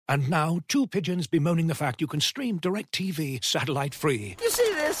And now, two pigeons bemoaning the fact you can stream DirecTV satellite-free. You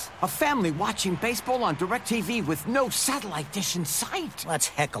see this? A family watching baseball on DirecTV with no satellite dish in sight. Let's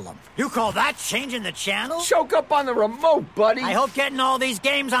heckle them. You call that changing the channel? Choke up on the remote, buddy. I hope getting all these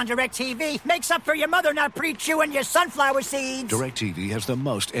games on DirecTV makes up for your mother not pre-chewing your sunflower seeds. DirecTV has the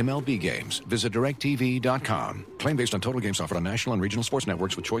most MLB games. Visit DirecTV.com. Claim based on total games offered on national and regional sports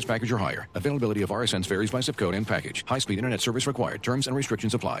networks with choice package or higher. Availability of RSNs varies by zip code and package. High-speed internet service required. Terms and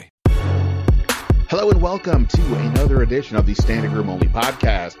restrictions apply. Hello and welcome to another edition of the Standing Room Only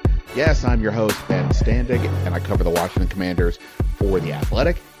podcast. Yes, I'm your host, Ben Standig, and I cover the Washington Commanders for The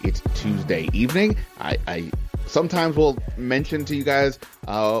Athletic. It's Tuesday evening. I sometimes will mention to you guys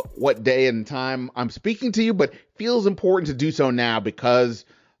what day and time I'm speaking to you, but feels important to do so now because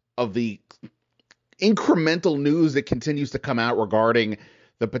of the incremental news that continues to come out regarding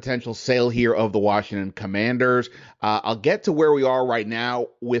the potential sale here of the Washington Commanders. I'll get to where we are right now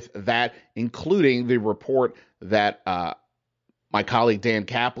with that, including the report that my colleague Dan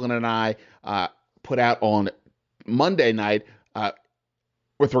Kaplan and I put out on Monday night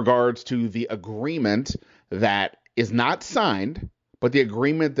with regards to the agreement that is not signed, but the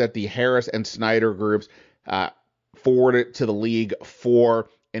agreement that the Harris and Snyder groups forwarded to the league for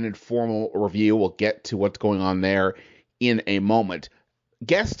an informal review. We'll get to what's going on there in a moment.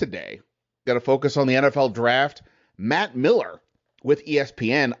 Guest today, got to focus on the NFL draft, Matt Miller with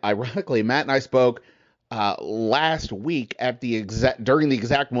ESPN. Ironically, Matt and I spoke last week at during the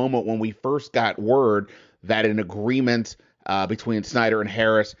exact moment when we first got word that an agreement between Snyder and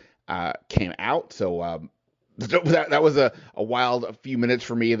Harris came out. So that was a wild few minutes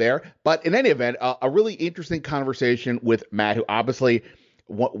for me there. But in any event, a really interesting conversation with Matt, who obviously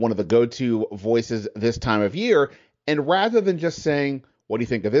one of the go-to voices this time of year. And rather than just saying, what do you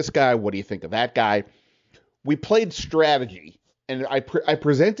think of this guy? What do you think of that guy? We played strategy, and I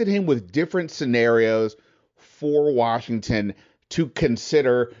presented him with different scenarios for Washington to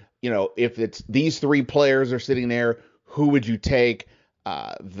consider. You know, if it's these three players are sitting there, who would you take?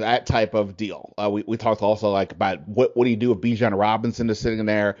 That type of deal. We talked also about what do you do if Bijan Robinson is sitting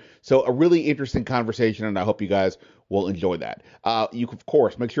there? So a really interesting conversation, and I hope you guys will enjoy that. You can, of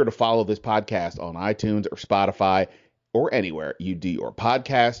course, make sure to follow this podcast on iTunes or Spotify or anywhere you do your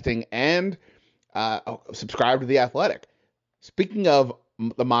podcasting, and subscribe to The Athletic. Speaking of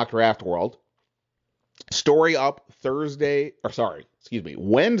the mock draft world, story up Wednesday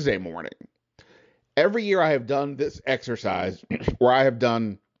morning. Every year I have done this exercise where I have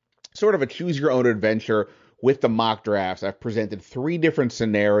done sort of a choose your own adventure with the mock drafts. I've presented three different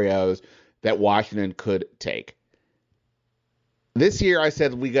scenarios that Washington could take. This year I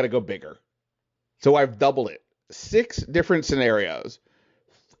said we got to go bigger. So I've doubled it. 6 different scenarios.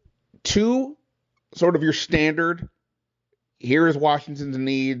 2 sort of your standard, here's Washington's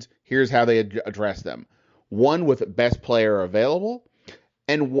needs, here's how they address them. 1 with best player available,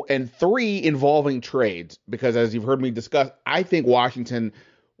 and 3 involving trades, because as you've heard me discuss, I think Washington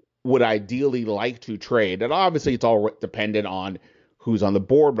would ideally like to trade. And obviously it's all dependent on who's on the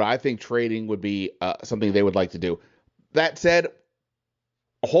board, but I think trading would be something they would like to do. That said,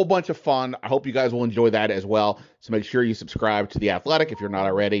 a whole bunch of fun. I hope you guys will enjoy that as well. So make sure you subscribe to The Athletic if you're not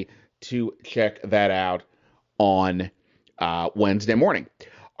already to check that out on Wednesday morning.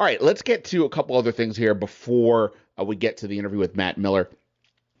 All right, let's get to a couple other things here before we get to the interview with Matt Miller.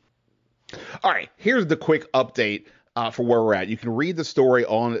 All right, here's the quick update for where we're at. You can read the story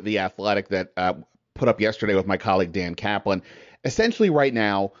on The Athletic that put up yesterday with my colleague Dan Kaplan. Essentially right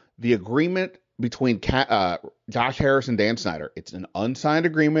now, the agreement between Josh Harris and Dan Snyder, it's an unsigned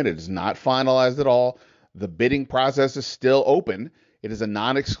agreement. It is not finalized at all. The bidding process is still open. It is a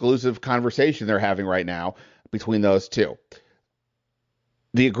non-exclusive conversation they're having right now between those two.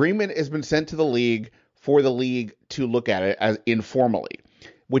 The agreement has been sent to the league for the league to look at it as informally,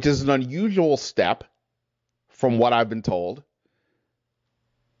 which is an unusual step from what I've been told.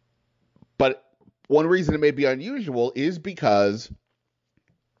 But one reason it may be unusual is because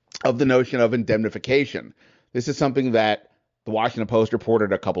of the notion of indemnification. This is something that the Washington Post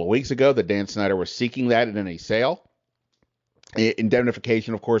reported a couple of weeks ago, that Dan Snyder was seeking that in a sale.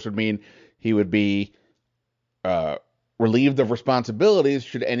 Indemnification, of course, would mean he would be relieved of responsibilities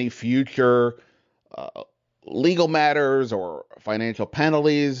should any future legal matters or financial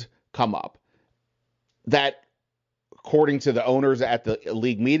penalties come up. That, according to the owners at the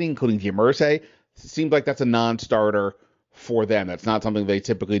league meeting, including Jim Irsay, seems like that's a non-starter for them. That's not something they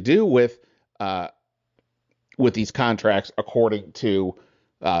typically do with these contracts, according to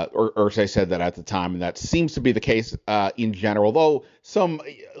Irsay said that at the time, and that seems to be the case in general. Though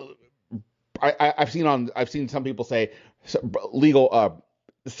I've seen some people say legal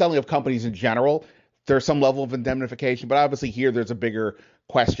the selling of companies in general, there's some level of indemnification, but obviously here there's a bigger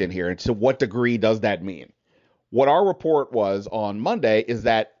question here. And to what degree does that mean? What our report was on Monday is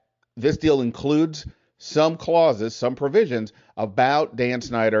that this deal includes some clauses, some provisions about Dan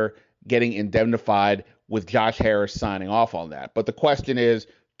Snyder getting indemnified with Josh Harris signing off on that. But the question is,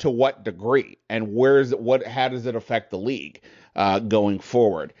 to what degree, and how does it affect the league going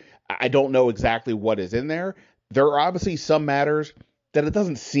forward? I don't know exactly what is in there. There are obviously some matters that it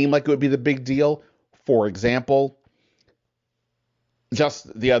doesn't seem like it would be the big deal. For example,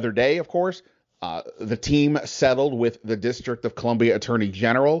 just the other day, of course, the team settled with the District of Columbia Attorney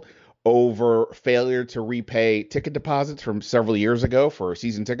General over failure to repay ticket deposits from several years ago for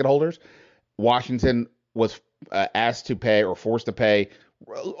season ticket holders. Washington was asked to pay, or forced to pay,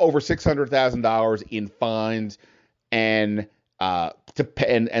 over $600,000 in fines and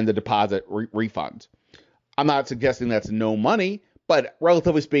the deposit refunds. I'm not suggesting that's no money, but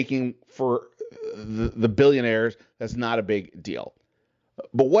relatively speaking, for the billionaires, that's not a big deal.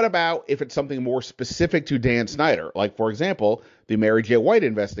 But what about if it's something more specific to Dan Snyder? Like, for example, the Mary J. White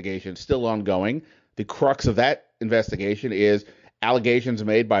investigation, still ongoing. The crux of that investigation is allegations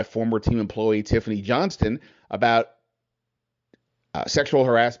made by former team employee Tiffany Johnston about sexual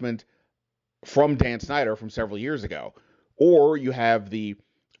harassment from Dan Snyder from several years ago. Or you have the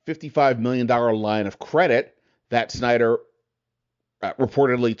 $55 million line of credit that Snyder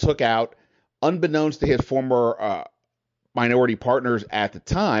reportedly took out unbeknownst to his former minority partners at the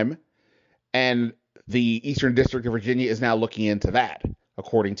time, and the Eastern District of Virginia is now looking into that,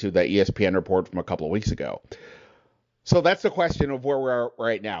 according to the ESPN report from a couple of weeks ago. So that's the question of where we are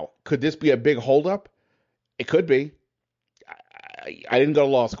right now. Could this be a big holdup? It could be. I didn't go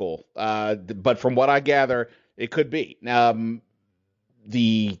to law school, but from what I gather, it could be.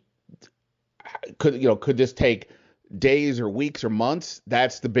 Could this take days or weeks or months?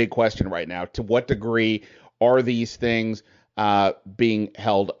 That's the big question right now. To what degree are these things being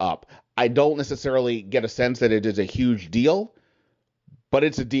held up? I don't necessarily get a sense that it is a huge deal, but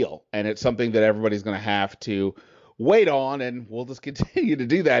it's a deal, and it's something that everybody's going to have to wait on, and we'll just continue to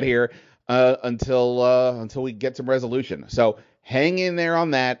do that here until we get some resolution. So hang in there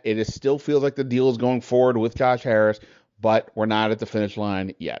on that. It still feels like the deal is going forward with Josh Harris, but we're not at the finish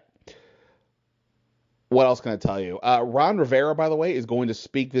line yet. What else can I tell you? Ron Rivera, by the way, is going to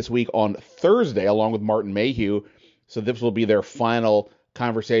speak this week on Thursday along with Martin Mayhew. So this will be their final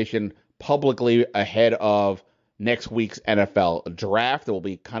conversation publicly ahead of next week's NFL draft. It will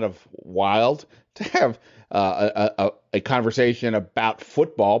be kind of wild to have a conversation about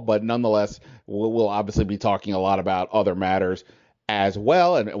football, but nonetheless, we'll obviously be talking a lot about other matters as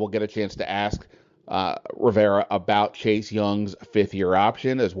well, and we'll get a chance to ask Rivera about Chase Young's fifth-year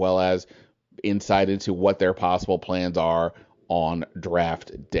option, as well as insight into what their possible plans are on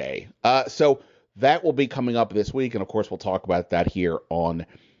draft day. So that will be coming up this week, and of course, we'll talk about that here on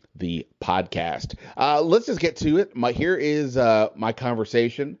the podcast. Let's just get to it. Here is my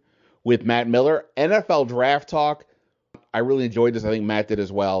conversation with Matt Miller, NFL Draft Talk. I really enjoyed this. I think Matt did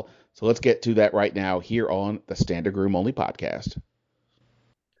as well. So let's get to that right now here on the Standig Room Only podcast.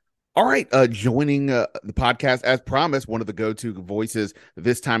 All right, joining the podcast as promised, one of the go-to voices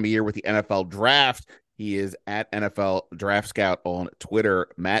this time of year with the NFL Draft. He is at NFL Draft Scout on Twitter,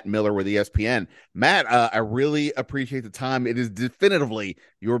 Matt Miller with ESPN. Matt, I really appreciate the time. It is definitively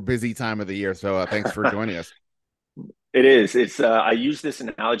your busy time of the year, so thanks for joining us. It is. It's. I used this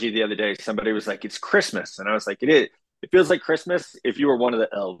analogy the other day. Somebody was like, "It's Christmas," and I was like, "It is. It feels like Christmas if you were one of the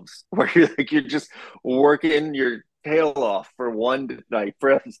elves, where you're just working your tail off for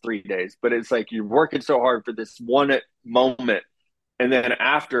for 3 days, but it's like you're working so hard for this one moment, and then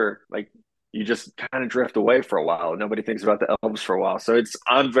after, you just kind of drift away for a while. Nobody thinks about the elves for a while. So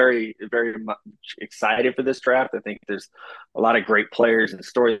I'm very, very much excited for this draft. I think there's a lot of great players and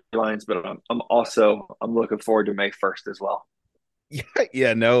storylines, but I'm looking forward to May 1st as well.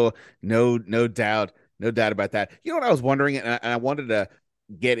 Yeah, no doubt about that. You know what I was wondering, and I wanted to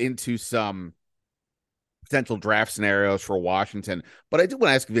get into some potential draft scenarios for Washington, but I do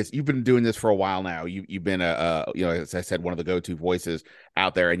want to ask you this. You've been doing this for a while now. You've been as I said, one of the go-to voices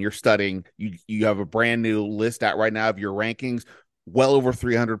out there, and you're studying. You have a brand new list out right now of your rankings, well over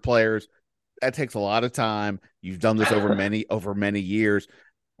 300 players. That takes a lot of time. You've done this over many years.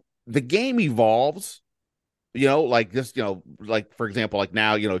 The game evolves. For example,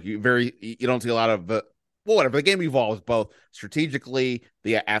 now, you don't see a lot of whatever. The game evolves both strategically,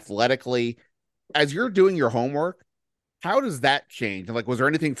 athletically. As you're doing your homework, how does that change? And was there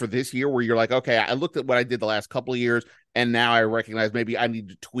anything for this year where you're like, okay, I looked at what I did the last couple of years, and now I recognize maybe I need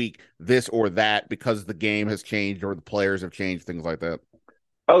to tweak this or that because the game has changed or the players have changed, things like that?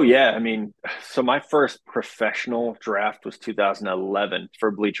 Oh yeah, I mean, so my first professional draft was 2011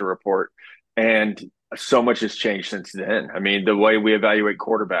 for Bleacher Report, and so much has changed since then. I mean, the way we evaluate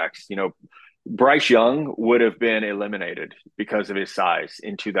quarterbacks, Bryce Young would have been eliminated because of his size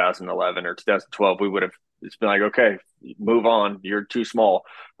in 2011 or 2012. We would have it's been like, okay, move on. You're too small.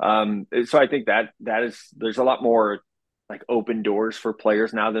 So I think that is there's a lot more like open doors for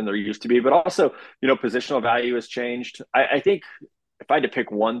players now than there used to be, but also positional value has changed. I think if I had to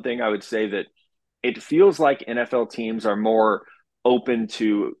pick one thing, I would say that it feels like NFL teams are more open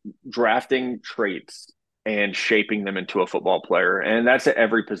to drafting traits and shaping them into a football player. And that's at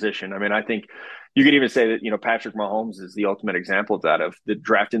every position. I mean, I think you could even say that, Patrick Mahomes is the ultimate example of that, of the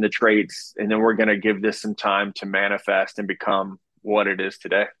drafting the traits. And then we're going to give this some time to manifest and become what it is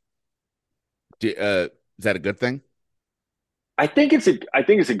today. Is that a good thing? I think it's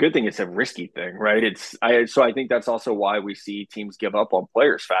a good thing. It's a risky thing, right? So I think that's also why we see teams give up on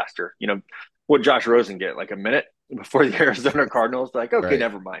players faster. What Josh Rosen get like a minute before the Arizona Cardinals, like, okay, Right.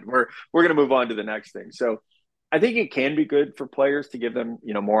 never mind. We're gonna move on to the next thing. So I think it can be good for players to give them,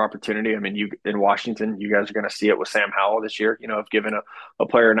 more opportunity. I mean, you in Washington, you guys are gonna see it with Sam Howell this year, of giving a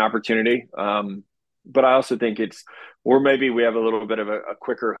player an opportunity. But I also think or maybe we have a little bit of a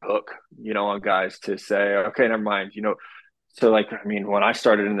quicker hook, on guys to say, okay, never mind, so, like, I mean, when I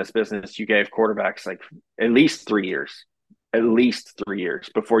started in this business, you gave quarterbacks like at least 3 years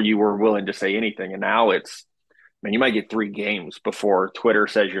before you were willing to say anything. And now man, you might get 3 games before Twitter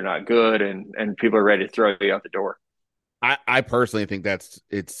says you're not good and people are ready to throw you out the door. I personally think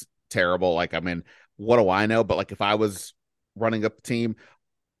it's terrible. Like, I mean, what do I know? But like, if I was running up a team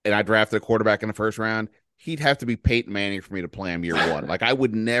and I drafted a quarterback in the first round, he'd have to be Peyton Manning for me to play him year one. Like, I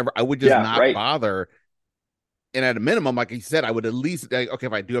would just Yeah, not right. bother. And at a minimum, like you said, I would at least like, okay,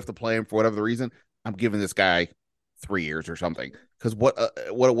 if I do have to play him for whatever the reason, I'm giving this guy 3 years or something. Because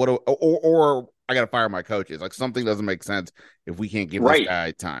or I got to fire my coaches. Like, something doesn't make sense if we can't give this Right.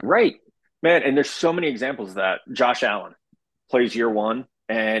 guy time. Right. Man, and there's so many examples of that. Josh Allen plays year one,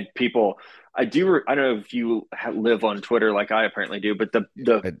 and people, I don't know if you live on Twitter like I apparently do, but the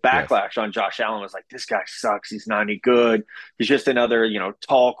Yes. backlash on Josh Allen was like, this guy sucks. He's not any good. He's just another,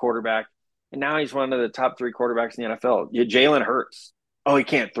 tall quarterback. And now he's one of the top 3 quarterbacks in the NFL. Jalen Hurts. Oh, he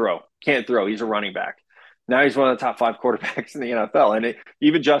can't throw. Can't throw. He's a running back. Now he's one of the top 5 quarterbacks in the NFL. And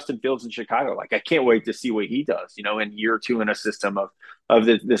even Justin Fields in Chicago, like, I can't wait to see what he does, in year 2 in a system of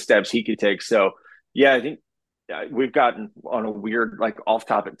the steps he could take. So, yeah, I think we've gotten on a weird, like, off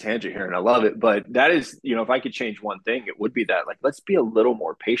topic tangent here, and I love it. But that is, if I could change one thing, it would be that, like, let's be a little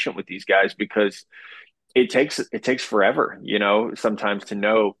more patient with these guys because it takes forever, sometimes to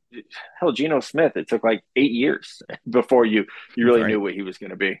know. Hell, Geno Smith, it took like 8 years before you really Right. knew what he was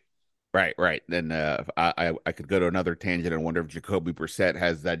going to be. Right, right. Then I could go to another tangent and wonder if Jacoby Brissett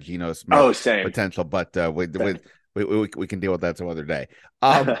has that Geno Smith Oh, same. potential, but Same. we can deal with that some other day.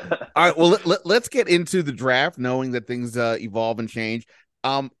 All right. Well, let's get into the draft, knowing that things evolve and change.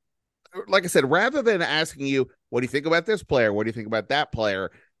 Um, like I said, rather than asking you what do you think about this player, what do you think about that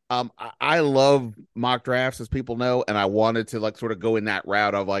player, I love mock drafts, as people know, and I wanted to like sort of go in that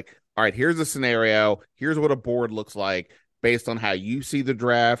route of like, all right, here's a scenario, here's what a board looks like based on how you see the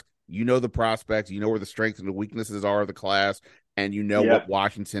draft. You know the prospects, you know where the strengths and the weaknesses are of the class, and you know Yeah. what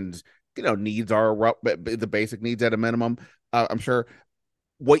Washington's needs are, the basic needs at a minimum. I'm sure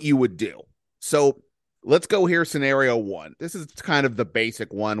what you would do. So let's go here. Scenario one. This is kind of the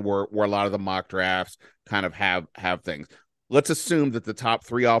basic one where a lot of the mock drafts kind of have things. Let's assume that the top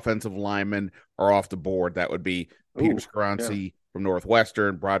 3 offensive linemen are off the board. That would be Peter Ooh, yeah. Scaronci from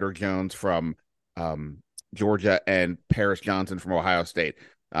Northwestern, Broderick Jones from Georgia, and Paris Johnson from Ohio State.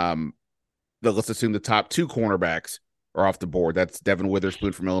 Um, let's assume the top 2 cornerbacks are off the board. That's Devin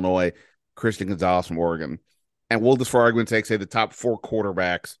Witherspoon from Illinois, Christian Gonzalez from Oregon. And we'll just, for argument's sake, say the top 4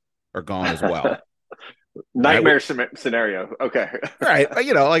 quarterbacks are gone as well. Right? Nightmare scenario. Okay. Right.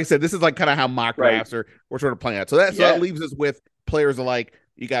 Like I said, this is like kind of how mock Right. drafts are we're sort of playing out. So that Yeah. leaves us with players like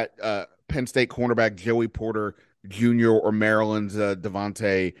you got Penn State cornerback Joey Porter Jr. or Maryland's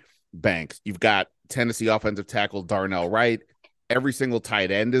Devontae Banks. You've got Tennessee offensive tackle Darnell Wright. Every single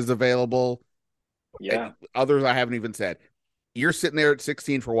tight end is available. Yeah. Others I haven't even said. You're sitting there at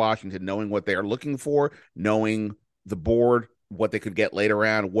 16 for Washington, knowing what they're looking for, knowing the board, what they could get later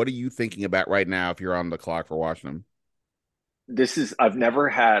on. What are you thinking about right now if you're on the clock for Washington? I've never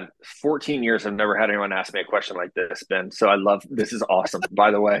had 14 years. I've never had anyone ask me a question like this, Ben. So this is awesome.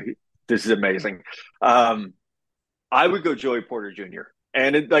 By the way, this is amazing. Um, I would go Joey Porter Jr.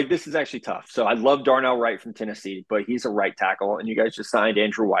 And this is actually tough. So I love Darnell Wright from Tennessee, but he's a right tackle. And you guys just signed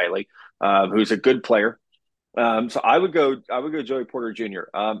Andrew Wiley, who's a good player. So I would go Joey Porter Jr.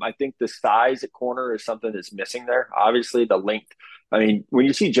 I think the size at corner is something that's missing there. Obviously, the length. I mean, when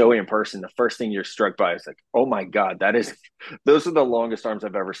you see Joey in person, the first thing you're struck by is like, oh my God, those are the longest arms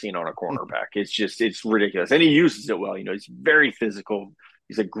I've ever seen on a cornerback. It's ridiculous. And he uses it well. He's very physical.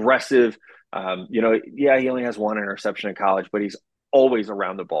 He's aggressive. Yeah, he only has one interception in college, but he's always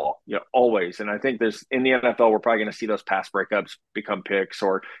around the ball, always. And I think there's in the NFL, we're probably going to see those pass breakups become picks,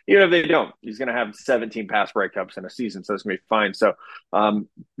 or even if they don't, he's going to have 17 pass breakups in a season, so it's going to be fine. So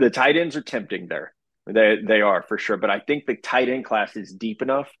the tight ends are tempting there. They are for sure, but I think the tight end class is deep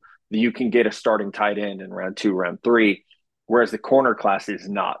enough that you can get a starting tight end in round 2, round 3, whereas the corner class is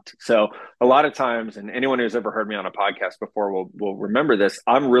not. So a lot of times, and anyone who's ever heard me on a podcast before will remember this,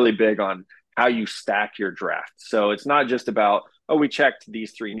 I'm really big on how you stack your draft. So it's not just about, oh, we checked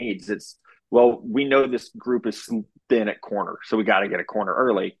these 3 needs. It's, well, we know this group is thin at corner, so we got to get a corner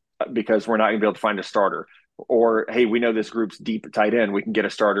early because we're not going to be able to find a starter. Or, hey, we know this group's deep at tight end. We can get a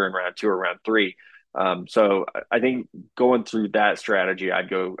starter in round 2 or round 3. So I think going through that strategy, I'd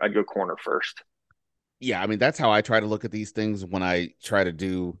go corner first. Yeah, I mean, that's how I try to look at these things when I try to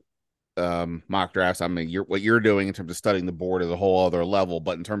do mock drafts. I mean, what you're doing in terms of studying the board is a whole other level,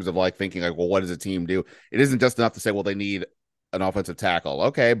 but in terms of like thinking like, well, what does a team do? It isn't just enough to say, well, they need an offensive tackle.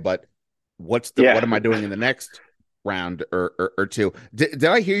 Okay, but what am I doing in the next round or 2? Did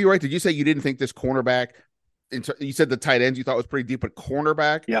I hear you right? Did you say you didn't think this cornerback, you said the tight ends you thought was pretty deep, but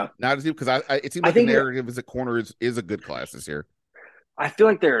cornerback not as deep? Because it seems like the narrative is that corner is a good class this year. I feel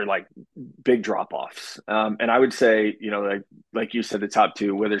like they're like big drop-offs. And I would say, like you said, the top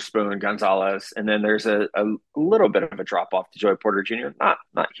 2, Witherspoon, Gonzalez, and then there's a little bit of a drop-off to Joey Porter Jr.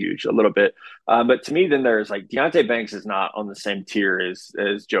 Not huge, a little bit. But to me, then there's like Deonte Banks is not on the same tier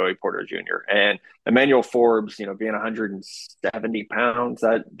as Joey Porter Jr. And Emmanuel Forbes, being 170 pounds,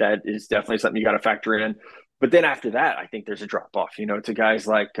 that is definitely something you got to factor in. But then after that, I think there's a drop-off, to guys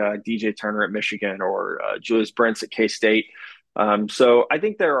like DJ Turner at Michigan or Julius Brents at K-State. So I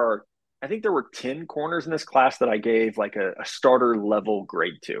think there were 10 corners in this class that I gave like a starter level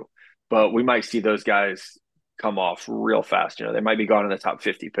grade to, but we might see those guys come off real fast. They might be gone in the top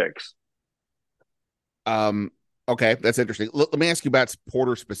 50 picks. Okay, that's interesting. Let me ask you about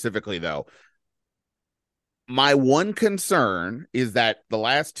Porter specifically, though. My one concern is that the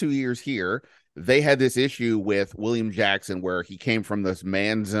last 2 years here, they had this issue with William Jackson where he came from this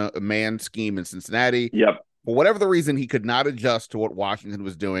man scheme in Cincinnati. Yep. For whatever the reason, he could not adjust to what Washington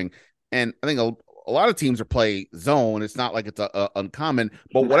was doing. And I think a lot of teams are play zone. It's not like it's uncommon,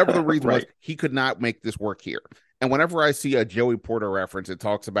 but whatever the reason was, he could not make this work here. And whenever I see a Joey Porter reference, it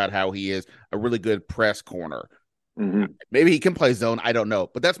talks about how he is a really good press corner. Mm-hmm. Maybe he can play zone. I don't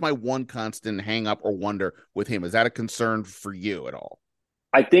know. But that's my one constant hang up or wonder with him. Is that a concern for you at all?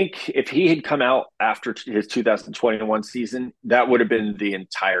 I think if he had come out after his 2021 season, that would have been the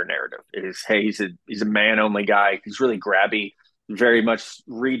entire narrative. Hey, he's a man-only guy. He's really grabby, very much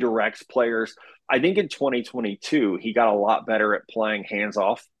redirects players. I think in 2022, he got a lot better at playing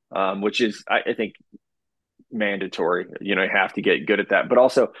hands-off, which is, I think, mandatory. You have to get good at that. But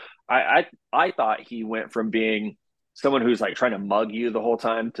also, I thought he went from being someone who's like trying to mug you the whole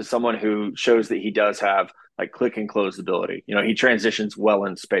time to someone who shows that he does have like click and close ability. He transitions well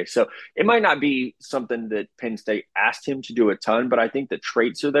in space. So it might not be something that Penn State asked him to do a ton, but I think the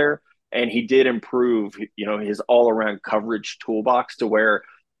traits are there. And he did improve, his all-around coverage toolbox to where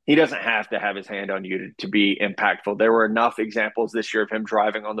he doesn't have to have his hand on you to be impactful. There were enough examples this year of him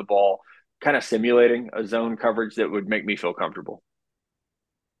driving on the ball, kind of simulating a zone coverage that would make me feel comfortable.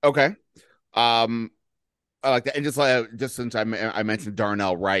 Okay. I like that. And just since I mentioned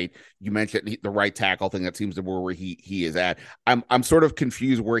Darnell Wright, you mentioned the right tackle thing. That seems to be where he is at. I'm sort of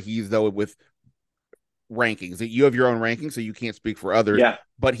confused where he's though with rankings. You have your own rankings, so you can't speak for others. Yeah.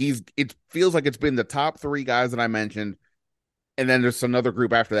 But it feels like it's been the top 3 guys that I mentioned, and then there's another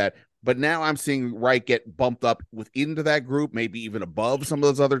group after that. But now I'm seeing Wright get bumped up into that group, maybe even above some of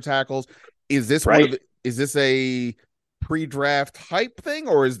those other tackles. Is this right? Is this a pre-draft hype thing,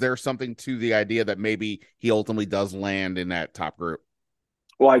 or is there something to the idea that maybe he ultimately does land in that top group?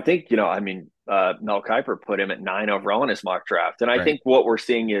 Well, I think, Mel Kiper put him at 9 overall in his mock draft. And I think what we're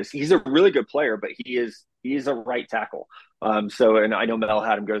seeing is he's a really good player, but he is a right tackle. And I know Mel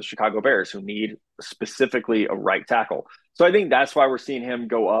had him go to the Chicago Bears, who need specifically a right tackle. So I think that's why we're seeing him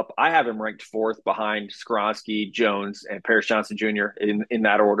go up. I have him ranked 4th behind Skoronski, Jones, and Paris Johnson Jr. in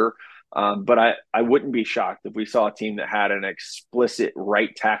that order. But I wouldn't be shocked if we saw a team that had an explicit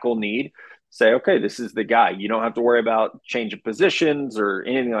right tackle need say, okay, this is the guy. You don't have to worry about change of positions or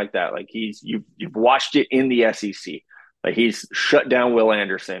anything like that. Like you've watched it in the SEC. Like he's shut down Will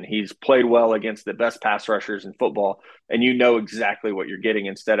Anderson. He's played well against the best pass rushers in football, and you know exactly what you're getting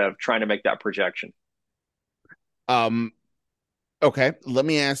instead of trying to make that projection. Okay, let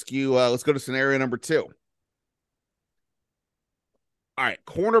me ask you, let's go to scenario number 2. All right,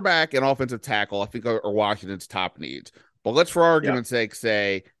 cornerback and offensive tackle, I think are Washington's top needs. But let's, for argument's sake,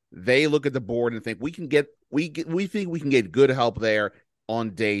 say they look at the board and think we think we can get good help there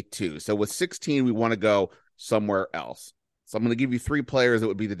on day 2. So with 16, we want to go somewhere else. So I'm going to give you 3 players that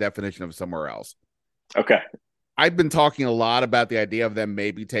would be the definition of somewhere else. Okay. I've been talking a lot about the idea of them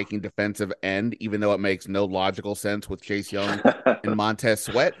maybe taking defensive end, even though it makes no logical sense with Chase Young and Montez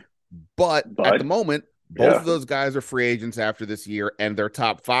Sweat. But at the moment, both of those guys are free agents after this year, and their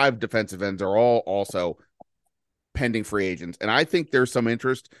top 5 defensive ends are all also pending free agents. And I think there's some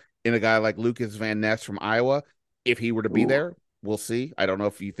interest in a guy like Lukas Van Ness from Iowa. If he were to be there, we'll see. I don't know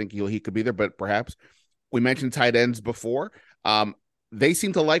if you think he could be there, but perhaps. We mentioned tight ends before. They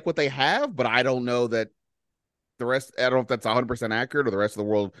seem to like what they have, but I don't know that the rest, I don't know if that's 100% accurate or the rest of the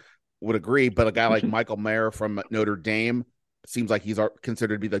world would agree. But a guy like Michael Mayer from Notre Dame seems like he's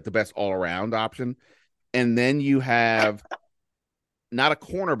considered to be like the best all-around option. And then you have not a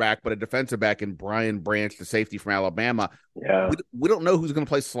cornerback, but a defensive back in Brian Branch, the safety from Alabama. Yeah. We don't know who's going to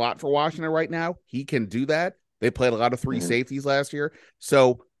play slot for Washington right now. He can do that. They played a lot of 3 safeties last year.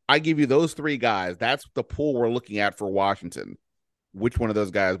 So I give you those 3 guys. That's the pool we're looking at for Washington. Which one of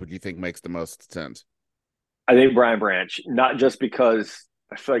those guys would you think makes the most sense? I think Brian Branch, not just because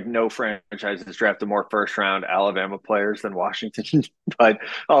I feel like no franchise has drafted more first-round Alabama players than Washington, but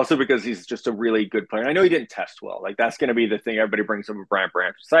also because he's just a really good player. I know he didn't test well. Like that's going to be the thing everybody brings up with Brian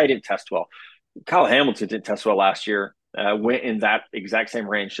Branch. So he didn't test well. Kyle Hamilton didn't test well last year. Went in that exact same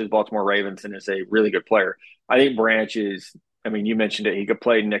range to the Baltimore Ravens and is a really good player. I think Branch is. I mean, you mentioned it. He could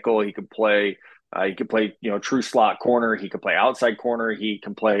play nickel. He could play. True slot corner. He could play outside corner. He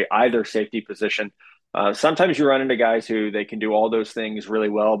can play either safety position. Sometimes you run into guys who they can do all those things really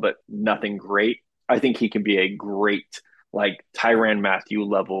well, but nothing great. I think he can be a great, like Tyrann Mathieu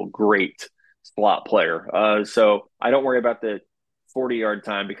level, great slot player. So I don't worry about the 40-yard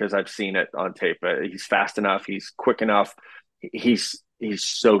time because I've seen it on tape. He's fast enough. He's quick enough. He's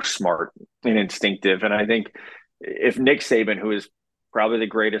so smart and instinctive. And I think if Nick Saban, who is probably the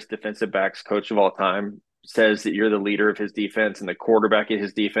greatest defensive backs coach of all time, says that you're the leader of his defense and the quarterback of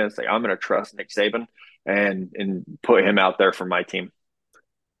his defense, like I'm going to trust Nick Saban and put him out there for my team.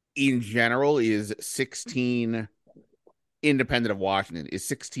 In general, is 16 independent of Washington? Is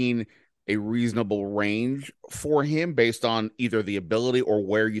 16 a reasonable range for him based on either the ability or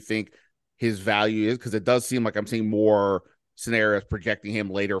where you think his value is? Because it does seem like I'm seeing more scenarios projecting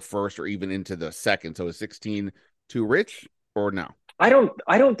him later first or even into the second. So is 16 too rich or no? I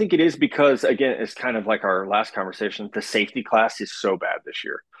don't think it is because, again, it's kind of like our last conversation. The safety class is so bad this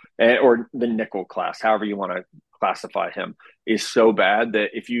year, or the nickel class, however you want to classify him, is so bad that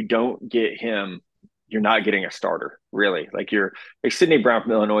if you don't get him, you're not getting a starter, really. Like Sidney Brown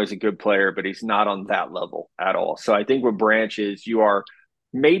from Illinois is a good player, but he's not on that level at all. So I think with Branch is you are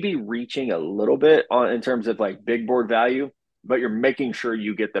maybe reaching a little bit in terms of like big board value, but you're making sure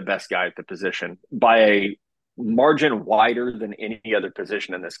you get the best guy at the position by a margin wider than any other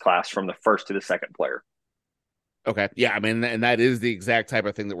position in this class from the first to the second player. Okay. Yeah. I mean, and that is the exact type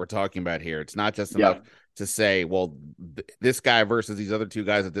of thing that we're talking about here. It's not just enough to say, well, this guy versus these other 2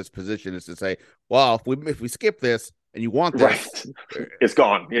 guys at this position. Is to say, well, if we skip this and you want this, right, it's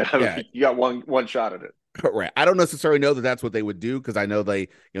gone. Yeah. You got one shot at it. Right. I don't necessarily know that that's what they would do because I know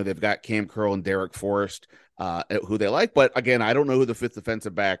they've got Cam Curl and Derek Forrest, who they like. But again, I don't know who the 5th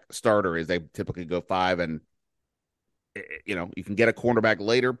defensive back starter is. They typically go 5 and, you can get a cornerback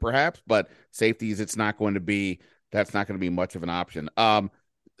later, perhaps, but safeties, that's not going to be much of an option.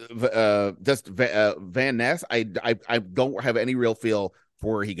 Just Van Ness, I don't have any real feel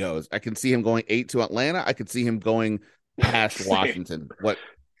for where he goes. I can see him going 8 to Atlanta. I could see him going past Washington. What?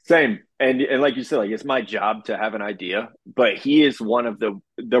 Same. And like you said, like it's my job to have an idea, but he is one of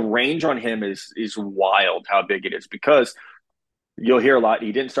the range on him is wild how big it is because you'll hear a lot.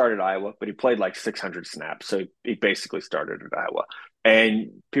 He didn't start at Iowa, but he played like 600 snaps. So he basically started at Iowa.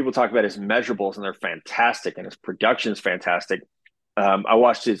 And people talk about his measurables, and they're fantastic, and his production is fantastic. I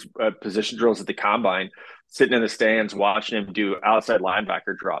watched his position drills at the combine, sitting in the stands, watching him do outside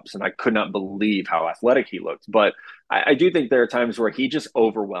linebacker drops, and I could not believe how athletic he looked. But I do think there are times where he just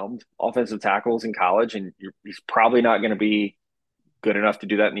overwhelmed offensive tackles in college, and he's probably not going to be good enough to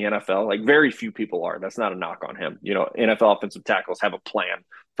do that in the NFL. Like very few people are. That's not a knock on him. NFL offensive tackles have a plan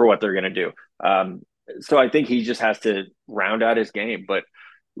for what they're going to do. So I think he just has to round out his game. But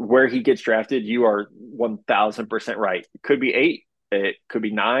where he gets drafted, you are 1000% right. It could be 8, it could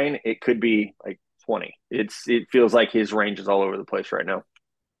be 9, it could be like 20. It feels like his range is all over the place right now.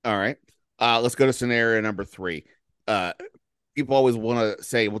 All right. Let's go to scenario number 3. People always want to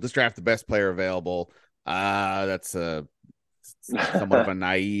say, well, just draft the best player available. That's somewhat of a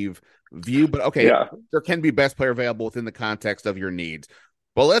naive view, but okay, yeah. There can be best player available within the context of your needs.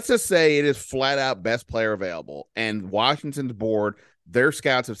 But let's just say it is flat out best player available, and Washington's board, their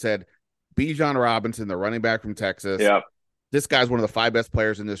scouts have said Bijan Robinson, the running back from Texas. Yeah. This guy's one of the 5 best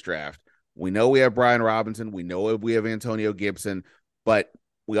players in this draft. We know we have Brian Robinson. We know we have Antonio Gibson, but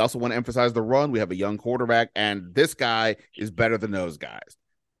we also want to emphasize the run. We have a young quarterback, and this guy is better than those guys.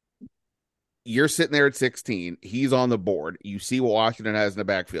 You're sitting there at 16. He's on the board. You see what Washington has in the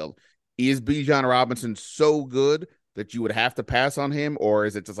backfield. Is Bijan Robinson so good that you would have to pass on him, or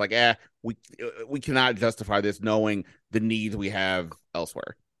is it just like, we cannot justify this knowing the needs we have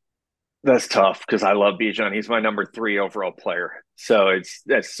elsewhere? That's tough because I love Bijan. He's my number 3 overall player. So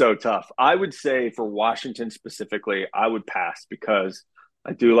that's so tough. I would say for Washington specifically, I would pass because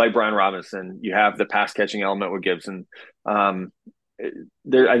I do like Brian Robinson. You have the pass catching element with Gibson. I think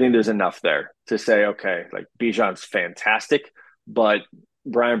there's enough there to say, okay, like Bijan's fantastic, but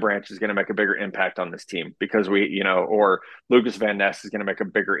Brian Branch is going to make a bigger impact on this team because or Lukas Van Ness is going to make a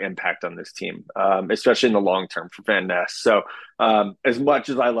bigger impact on this team, especially in the long term for Van Ness. So as much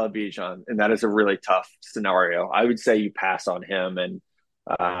as I love Bijan, and that is a really tough scenario, I would say you pass on him, and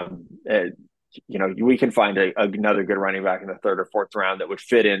we can find another good running back in the 3rd or 4th round that would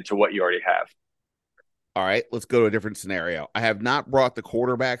fit into what you already have. All right, let's go to a different scenario. I have not brought the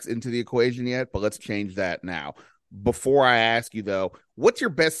quarterbacks into the equation yet, but let's change that now. Before I ask you, though, what's your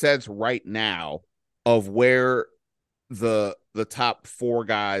best sense right now of where the top 4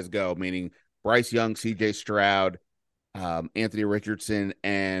 guys go, meaning Bryce Young, C.J. Stroud, Anthony Richardson,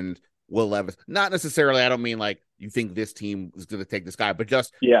 and Will Levis? Not necessarily, I don't mean like you think this team is going to take this guy, but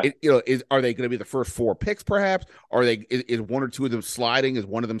just, are they going to be the first 4 picks perhaps? Is 1 or 2 of them sliding? Is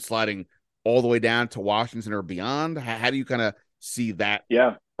one of them sliding all the way down to Washington or beyond? How do you kind of see that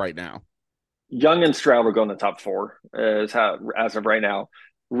right now? Young and Stroud will go in the top 4 as of right now.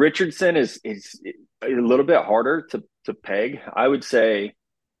 Richardson is a little bit harder to peg. I would say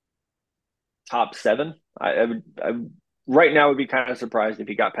top 7. I right now would be kind of surprised if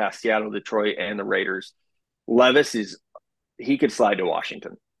he got past Seattle, Detroit, and the Raiders. Levis he could slide to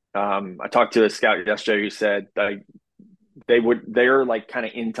Washington. I talked to a scout yesterday who said they're like kind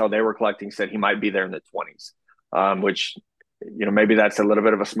of intel they were collecting said he might be there in the 20s, which maybe that's a little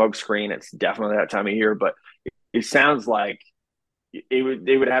bit of a smoke screen. It's definitely that time of year, but it sounds like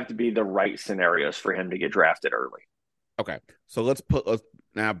it would have to be the right scenarios for him to get drafted early. Okay, so let's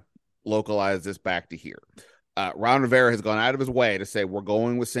now localize this back to here. Ron Rivera has gone out of his way to say we're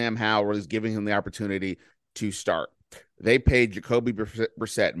going with Sam Howell, or is giving him the opportunity to start. They paid Jacoby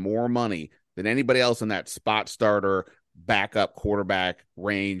Brissett more money than anybody else in that spot starter backup quarterback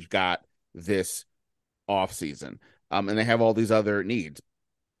range got this offseason. And they have all these other needs.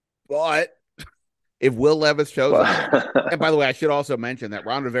 But if Will Levis shows up, and by the way, I should also mention that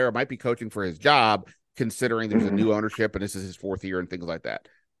Ron Rivera might be coaching for his job, considering there's a new ownership and this is his 4th year and things like that.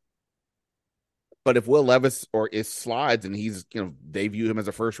 But if Will Levis slides and he's, they view him as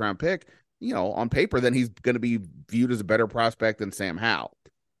a 1st round pick, on paper, then he's going to be viewed as a better prospect than Sam Howell.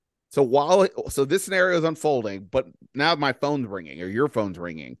 So this scenario is unfolding, but now my phone's ringing, or your phone's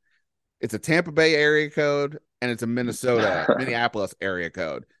ringing. It's a Tampa Bay area code and it's a Minneapolis area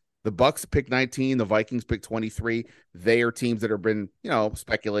code. The Bucks pick 19, the Vikings pick 23. They are teams that have been,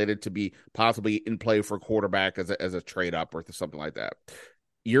 speculated to be possibly in play for a quarterback as a trade up or something like that.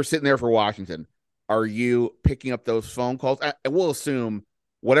 You're sitting there for Washington. Are you picking up those phone calls? And we'll assume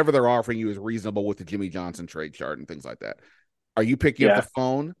whatever they're offering you is reasonable with the Jimmy Johnson trade chart and things like that. Are you picking up the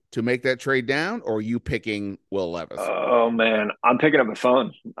phone to make that trade down, or are you picking Will Levis? Oh man, I'm picking up the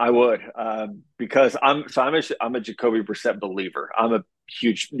phone. I would, because I'm a Jacoby Brissett believer.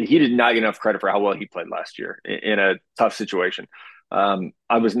 He did not get enough credit for how well he played last year in a tough situation.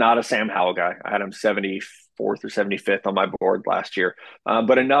 I was not a Sam Howell guy. I had him 74th or 75th on my board last year,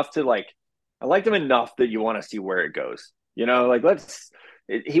 but enough to I liked him enough that you want to see where it goes.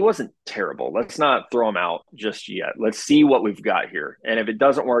 He wasn't terrible. Let's not throw him out just yet. Let's see what we've got here. And if it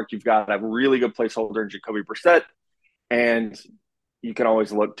doesn't work, you've got a really good placeholder in Jacoby Brissett, and you can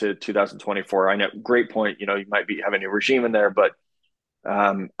always look to 2024. I know, great point. You might be having a regime in there, but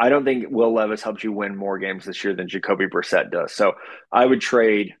I don't think Will Levis helps you win more games this year than Jacoby Brissett does. So I would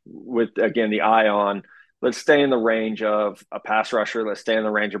trade with, again, the eye on, let's stay in the range of a pass rusher. Let's stay in the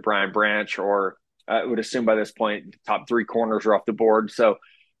range of Brian Branch, or I would assume by this point, top 3 corners are off the board. So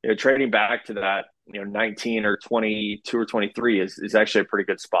trading back to that 19 or 22 or 23 is actually a pretty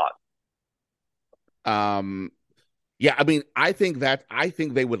good spot. Yeah, I mean, I think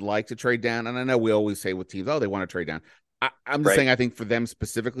they would like to trade down, and I know we always say with teams, oh, they want to trade down. I'm just saying, I think for them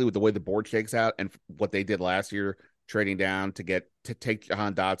specifically, with the way the board shakes out and what they did last year, trading down to take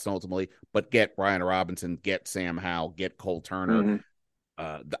Jahan Dotson ultimately, but get Bijan Robinson, get Sam Howell, get Cole Turner.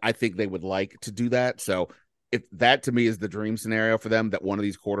 Mm-hmm. I think they would like to do that. So if that to me is the dream scenario for them, that one of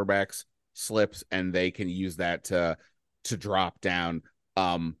these quarterbacks slips and they can use that to drop down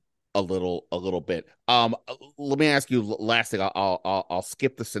a little bit. Let me ask you last thing. I'll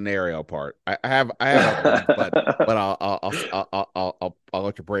skip the scenario part. I have other ones, but I'll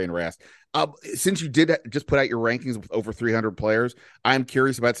let your brain rest. Since you did just put out your rankings with over 300 players, I'm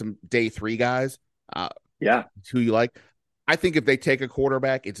curious about some day 3 guys. Yeah, who you like? I think if they take a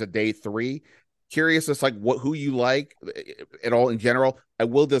quarterback, it's a day 3. Curious as like who you like at all in general. I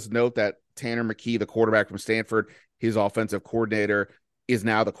will just note that Tanner McKee, the quarterback from Stanford, his offensive coordinator, is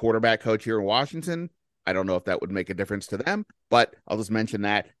now the quarterback coach here in Washington. I don't know if that would make a difference to them, but I'll just mention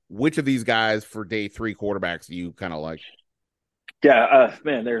that. Which of these guys for day 3 quarterbacks do you kind of like? Yeah,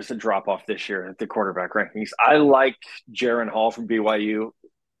 man, there's a drop off this year at the quarterback rankings. I like Jaron Hall from BYU.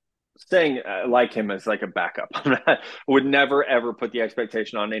 Saying like him as like a backup. Would never ever put the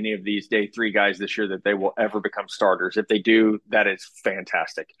expectation on any of these day 3 guys this year that they will ever become starters. If they do, that is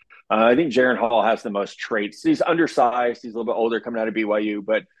fantastic. I think Jaron Hall has the most traits. He's undersized. He's a little bit older coming out of BYU,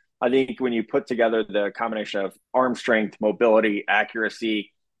 but I think when you put together the combination of arm strength, mobility,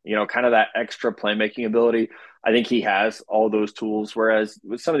 accuracy, kind of that extra playmaking ability, I think he has all those tools. Whereas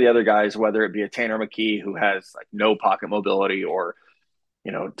with some of the other guys, whether it be a Tanner McKee who has like no pocket mobility, or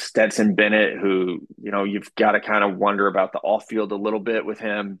Stetson Bennett, who, you've got to kind of wonder about the off field a little bit with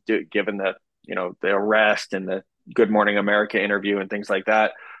him, given the, the arrest and the Good Morning America interview and things like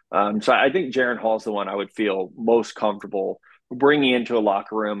that. So I think Jaron Hall's the one I would feel most comfortable bringing into a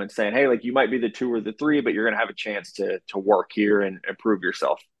locker room and saying, hey, like you might be the 2 or the 3, but you're going to have a chance to work here and improve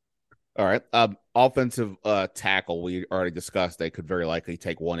yourself. All right. Offensive tackle, we already discussed they could very likely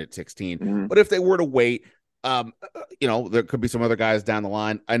take one at 16. Mm-hmm. But if they were to wait, there could be some other guys down the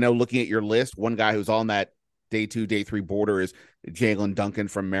line. I know looking at your list, one guy who's on that day 2, day 3 border is Jalen Duncan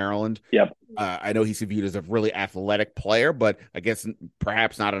from Maryland. Yep. I know he's viewed as a really athletic player, but I guess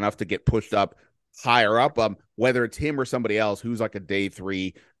perhaps not enough to get pushed up higher up. Whether it's him or somebody else, who's like a day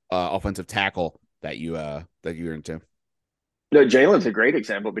 3 offensive tackle that you're into? No, Jalen's a great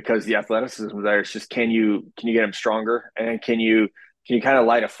example because the athleticism there is just, can you get him stronger, and can you kind of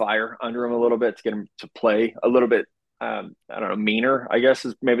light a fire under him a little bit to get him to play a little bit, I don't know, meaner, I guess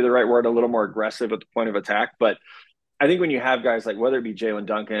is maybe the right word, a little more aggressive at the point of attack. But I think when you have guys like, whether it be Jalen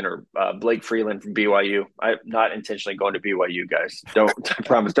Duncan or Blake Freeland from BYU, I'm not intentionally going to BYU, guys. I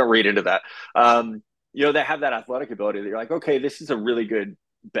promise, don't read into that. They have that athletic ability that you're like, okay, this is a really good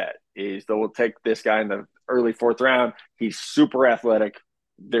bet. Is they'll take this guy in the early 4th round. He's super athletic.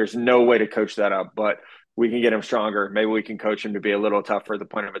 There's no way to coach that up, but we can get him stronger. Maybe we can coach him to be a little tougher at the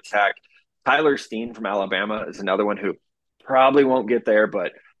point of attack. Tyler Steen from Alabama is another one who probably won't get there,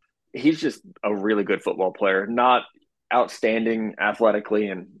 but he's just a really good football player. Not outstanding athletically,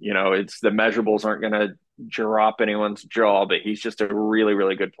 and it's the measurables aren't going to drop anyone's jaw, but he's just a really,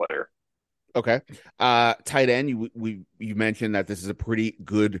 really good player. Okay. Tight end, you mentioned that this is a pretty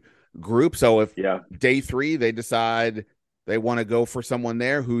good group. So if day 3 they decide they want to go for someone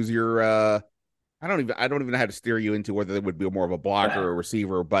there, who's your I don't even know how to steer you into whether they would be more of a blocker or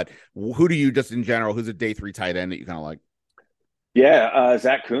receiver, but who do you just in general, who's a day 3 tight end that you kind of like? Yeah,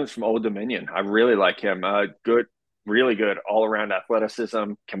 Zach Kuntz from Old Dominion. I really like him. Good, really good all-around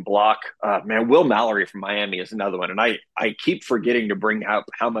athleticism, can block. Man, Will Mallory from Miami is another one. And I keep forgetting to bring up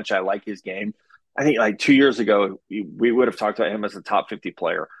how much I like his game. I think like 2 years ago, we would have talked about him as a top 50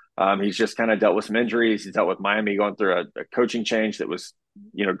 player. He's just kind of dealt with some injuries. He's dealt with Miami going through a coaching change that was,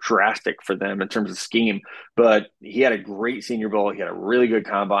 drastic for them in terms of scheme. But he had a great Senior Bowl. He had a really good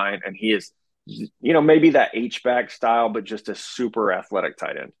combine, and he is, maybe that H-back style, but just a super athletic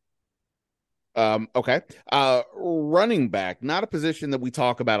tight end. Okay. Running back, not a position that we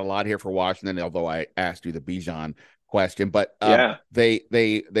talk about a lot here for Washington, although I asked you the Bijan question, but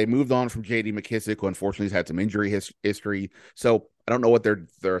they moved on from JD McKissick, who unfortunately has had some injury history. So I don't know what their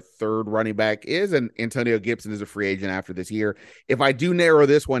 3rd running back is, and Antonio Gibson is a free agent after this year. If I do narrow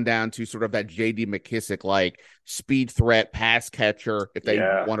this one down to sort of that JD McKissick like speed threat, pass catcher, if they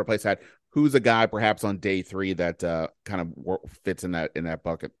want to replace that, who's a guy perhaps on day 3 that kind of fits in that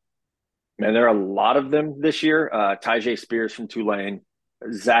bucket? Man, there are a lot of them this year. Tyjae Spears from Tulane,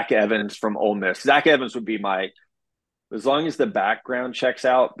 Zach Evans from Ole Miss. Zach Evans would be my as long as the background checks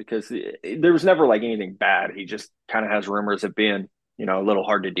out, because there was never like anything bad. He just kind of has rumors of being, a little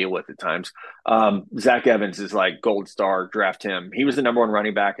hard to deal with at times. Zach Evans is like gold star, draft him. He was the number one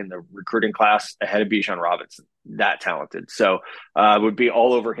running back in the recruiting class ahead of Bijan Robinson. That talented. So would be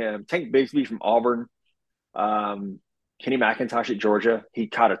all over him. Tank Bigsby from Auburn. Kenny McIntosh at Georgia. He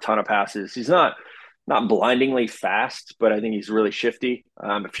caught a ton of passes. He's not blindingly fast, but I think he's really shifty.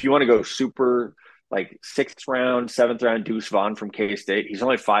 If you want to go super like 6th round, 7th round, Deuce Vaughn from K-State. He's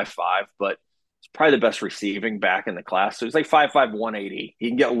only 5'5", but he's probably the best receiving back in the class. So he's like 5'5", 180. He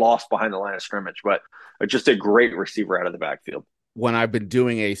can get lost behind the line of scrimmage, but just a great receiver out of the backfield. When I've been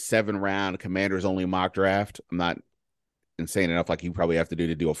doing a 7-round Commanders only mock draft, I'm not insane enough like you probably have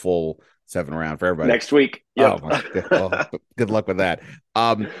to do a full 7-round for everybody next week. Yep. Well, good luck with that.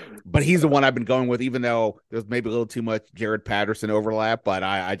 But he's the one I've been going with, even though there's maybe a little too much Jared Patterson overlap, but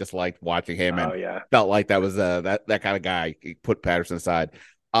I just liked watching him and felt like that was that kind of guy. He put Patterson aside.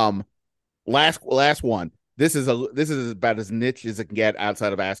 Last one. This is about as niche as it can get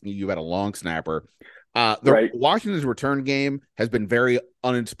outside of asking you about a long snapper. Washington's return game has been very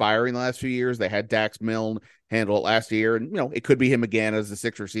uninspiring the last few years. They had Dax Milne handle it last year, and it could be him again as the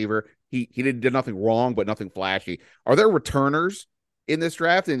 6th receiver. He did nothing wrong, but nothing flashy. Are there returners in this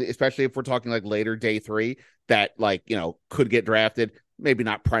draft, and especially if we're talking like later day 3, that could get drafted? Maybe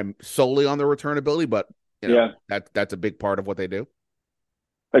not solely on their return ability, but that's a big part of what they do.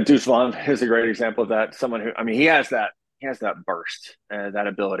 Deuce Vaughn is a great example of that. Someone who, he has that burst, that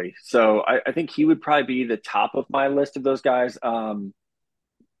ability. So I think he would probably be the top of my list of those guys.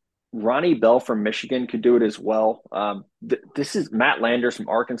 Ronnie Bell from Michigan could do it as well. This is Matt Landers from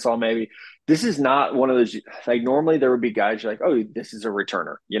Arkansas, maybe. This is not one of those, like normally there would be guys you're like, oh, this is a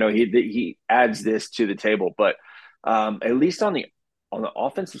returner. He adds this to the table. But at least on the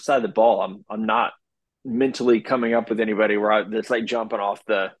offensive side of the ball, I'm not mentally coming up with anybody that's like jumping off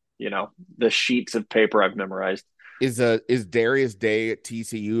the sheets of paper I've memorized. Is Darius Day at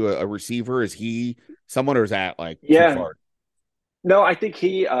TCU a receiver? Is he someone, or is that too far? No, I think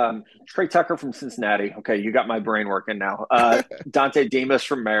Trey Tucker from Cincinnati. Okay, you got my brain working now. Dante Demas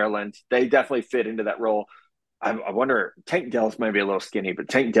from Maryland. They definitely fit into that role. I wonder, Tank Dell's maybe a little skinny, but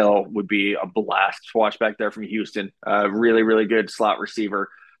Tank Dell would be a blast to watch back there from Houston. Really, really good slot receiver.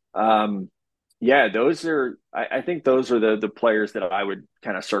 Those are. I think those are the players that I would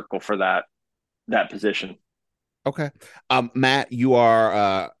kind of circle for that position. Okay, Matt, you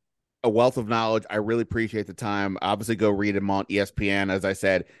are a wealth of knowledge. I really appreciate the time. Obviously, go read him on ESPN. As I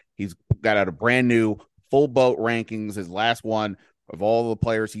said, he's got out a brand new full boat rankings. His last one of all the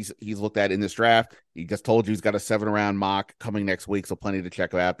players he's looked at in this draft. He just told you he's got a 7-round mock coming next week, so plenty to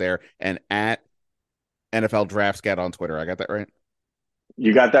check out there. And at NFL Draft Scat on Twitter. I got that right?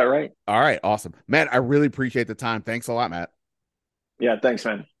 You got that right. All right, awesome. Matt, I really appreciate the time. Thanks a lot, Matt. Yeah, thanks,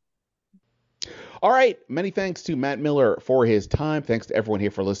 man. All right. Many thanks to Matt Miller for his time. Thanks to everyone here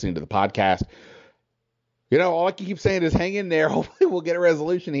for listening to the podcast. All I can keep saying is hang in there. Hopefully we'll get a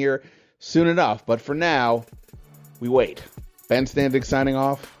resolution here soon enough. But for now, we wait. Ben Standig signing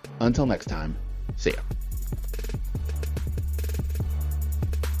off. Until next time, see ya.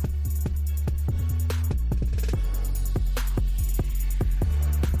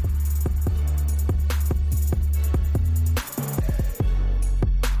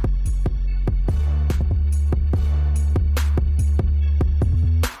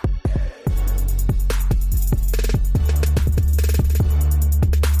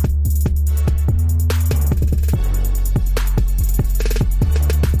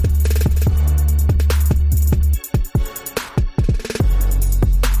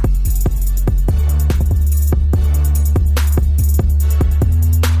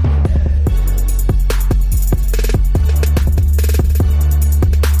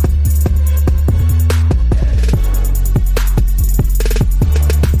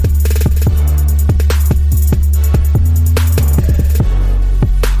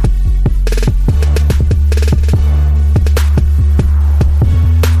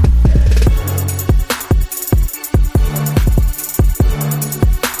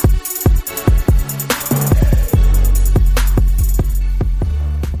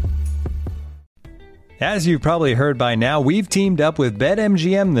 As you've probably heard by now, we've teamed up with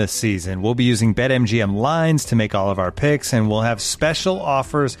BetMGM this season. We'll be using BetMGM lines to make all of our picks, and we'll have special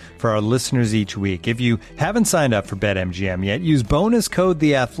offers for our listeners each week. If you haven't signed up for BetMGM yet, use bonus code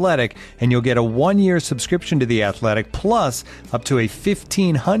The Athletic, and you'll get a 1-year subscription to The Athletic, plus up to a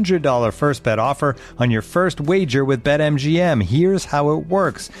 $1,500 first bet offer on your first wager with BetMGM. Here's how it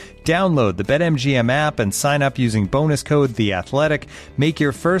works. Download the BetMGM app and sign up using bonus code TheAthletic. Make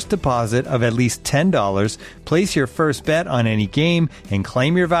your first deposit of at least $10, place your first bet on any game, and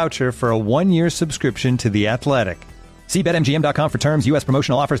claim your voucher for a 1-year subscription to The Athletic. See BetMGM.com for terms. U.S.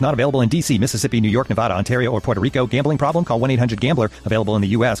 promotional offers not available in D.C., Mississippi, New York, Nevada, Ontario, or Puerto Rico. Gambling problem? Call 1-800-GAMBLER. Available in the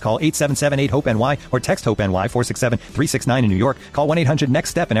U.S. Call 877-8-HOPE-NY or text HOPE-NY 467-369 in New York. Call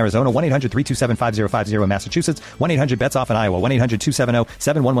 1-800-NEXT-STEP in Arizona. 1-800-327-5050 in Massachusetts. 1-800-BETS-OFF in Iowa.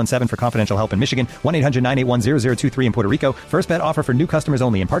 1-800-270-7117 for confidential help in Michigan. 1-800-981-0023 in Puerto Rico. First bet offer for new customers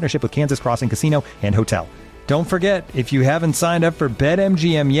only in partnership with Kansas Crossing Casino and Hotel. Don't forget, if you haven't signed up for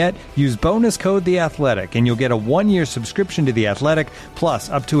BetMGM yet, use bonus code TheAthletic, and you'll get a 1-year subscription to The Athletic, plus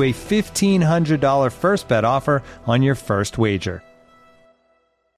up to a $1,500 first bet offer on your first wager.